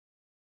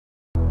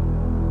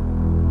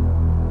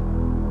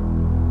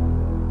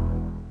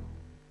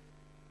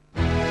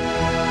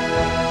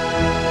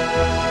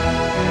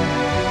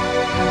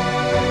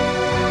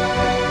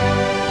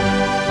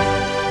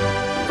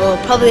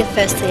Probably the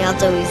first thing I'll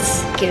do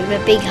is give him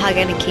a big hug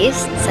and a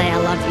kiss and say I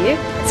love you.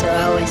 That's what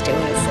I always do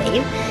when I see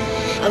him.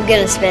 I'm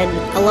going to spend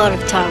a lot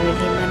of time with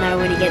him, I know,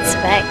 when he gets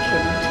back,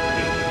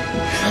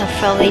 and I'll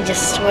probably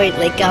just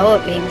sweetly go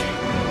at him.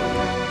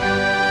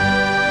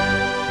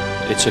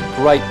 It's a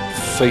great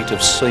feat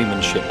of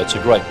seamanship. It's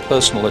a great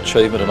personal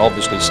achievement, and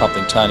obviously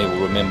something Tony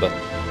will remember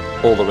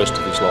all the rest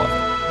of his life.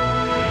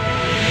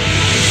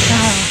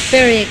 Oh,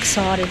 very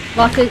excited,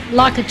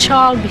 like a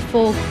child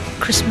before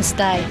Christmas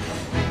Day.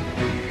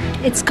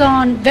 It's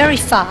gone very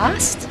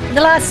fast.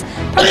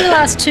 Probably the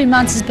last 2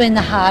 months has been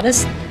the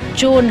hardest.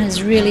 Jordan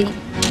has really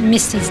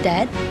missed his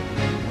dad,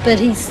 but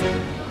he's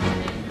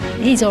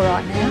all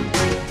right now.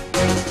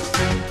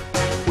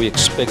 We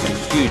expect a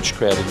huge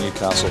crowd in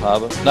Newcastle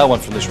Harbour. No one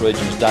from this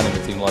region has done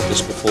anything like this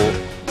before,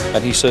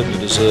 and he certainly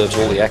deserves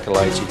all the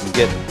accolades he can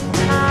get.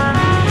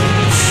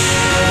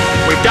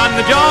 We've done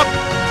the job.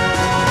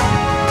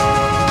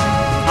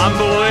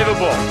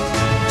 Unbelievable.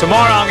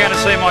 Tomorrow I'm going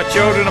to see my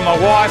children and my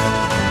wife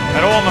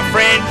and all my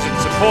friends and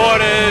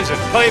supporters and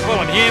people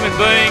and human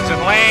beings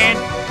and land.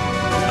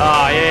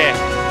 Oh, yeah.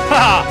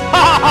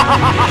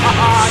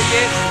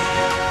 Yes.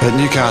 At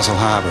Newcastle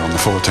Harbour on the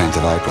 14th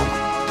of April,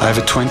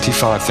 over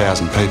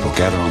 25,000 people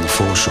gather on the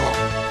foreshore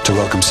to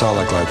welcome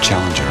Solar Globe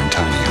Challenger and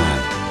Tony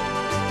home,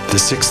 the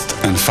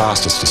 6th and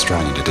fastest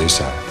Australian to do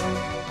so.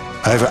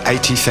 Over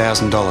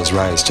 $80,000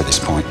 raised to this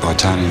point by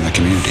Tony and the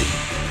community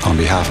on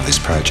behalf of this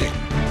project.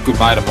 A good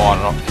mate of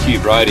mine,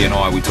 Hugh Brady, and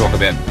I, we talk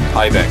about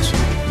paybacks.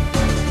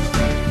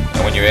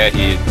 And when you're out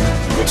here,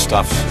 good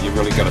stuff, you've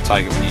really got to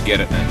take it when you get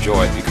it and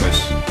enjoy it,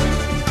 because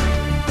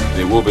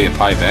there will be a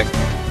payback.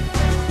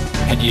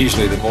 And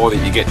usually the more that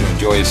you get to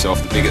enjoy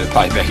yourself, the bigger the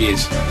payback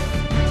is.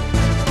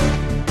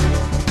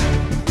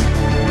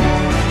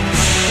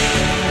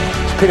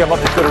 It's a pity I'm not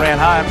this good around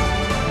home.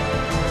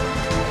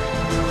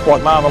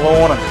 Like mowing the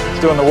lawn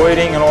and doing the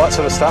weeding and all that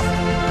sort of stuff.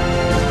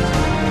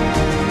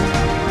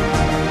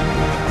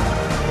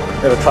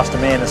 Never trust a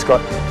man that's got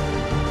a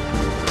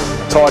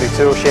tidy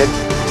tool shed,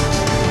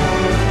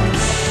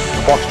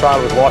 a box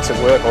trailer with lights at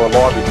work, or a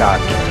library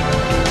card.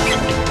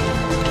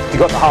 If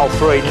you've got the whole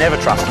three, never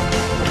trust them.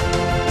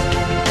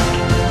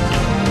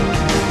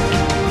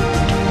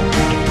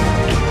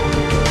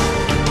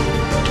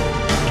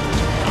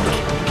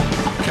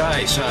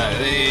 Okay, so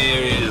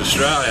there is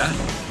Australia.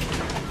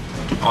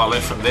 I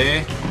left from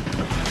there,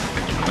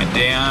 went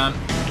down,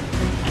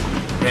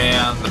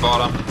 round the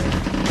bottom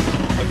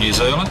of New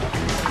Zealand,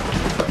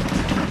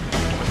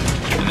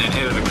 and then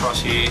headed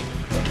across here.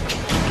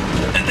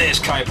 And there's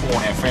Cape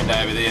Horn, our friend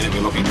over there that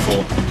we're looking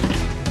for.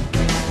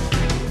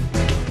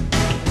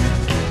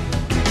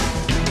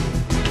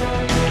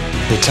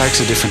 It takes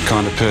a different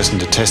kind of person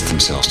to test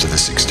themselves to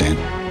this extent,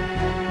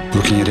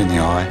 looking it in the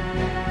eye,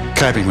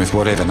 coping with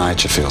whatever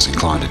nature feels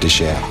inclined to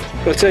dish out.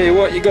 But I tell you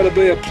what, you've got to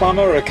be a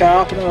plumber, or a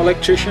carpenter, an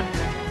electrician,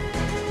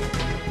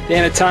 the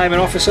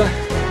entertainment officer,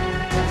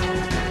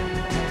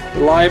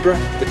 the labourer,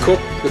 the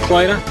cook, the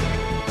cleaner.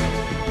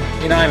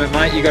 You name it,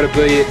 mate, you've got to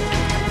be it.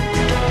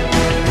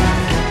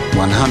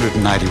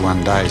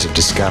 181 days of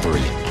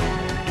discovery,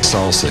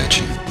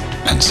 soul-searching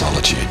and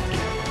solitude.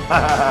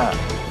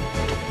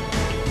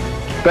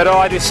 But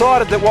I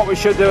decided that what we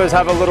should do is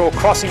have a little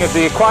crossing of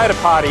the equator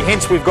party,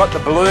 hence we've got the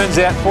balloons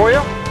out for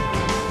you.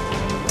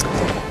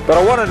 But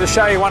I wanted to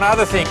show you one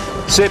other thing.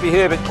 Soupy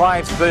Herbert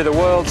claims to be the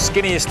world's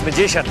skinniest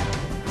magician,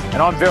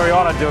 and I'm very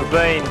honoured to have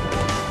been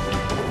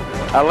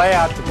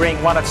allowed to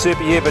bring one of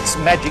Soupy Herbert's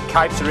magic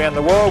capes around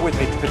the world with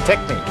me to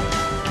protect me.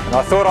 And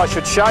I thought I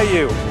should show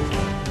you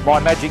my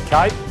magic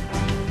cape.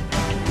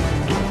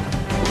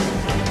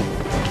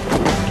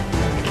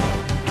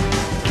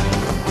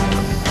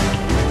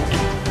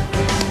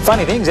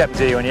 Funny things happen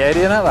to you when you're out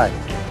here, don't they?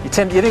 You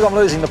think I'm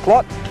losing the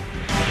plot?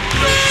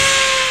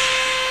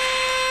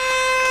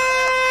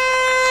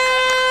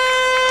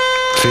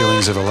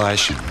 Feelings of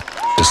elation,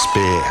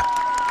 despair,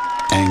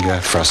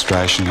 anger,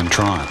 frustration and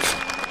triumph,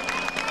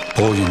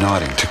 all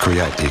uniting to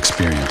create the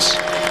experience.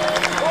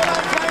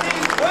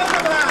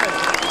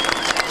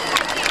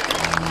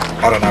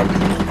 I don't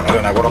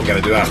know what I'm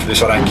going to do after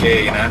this. I don't care,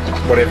 you know.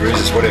 Whatever it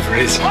is whatever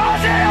it is.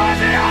 Aussie,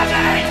 Aussie,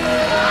 Aussie!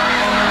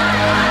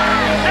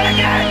 And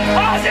again,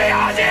 Aussie,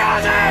 Aussie,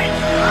 Aussie!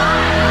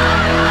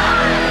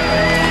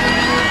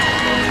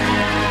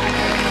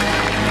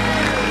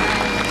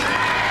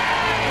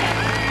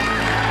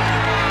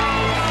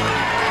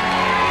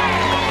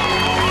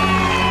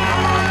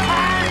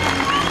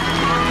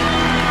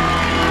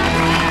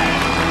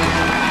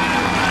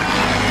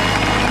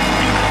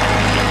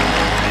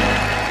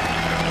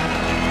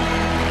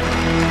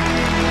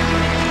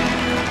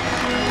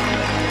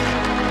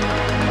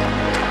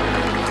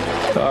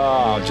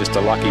 Oh, I'm just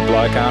a lucky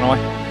bloke, aren't I?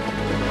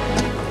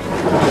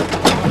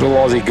 Little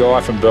Aussie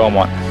guy from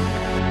Belmont.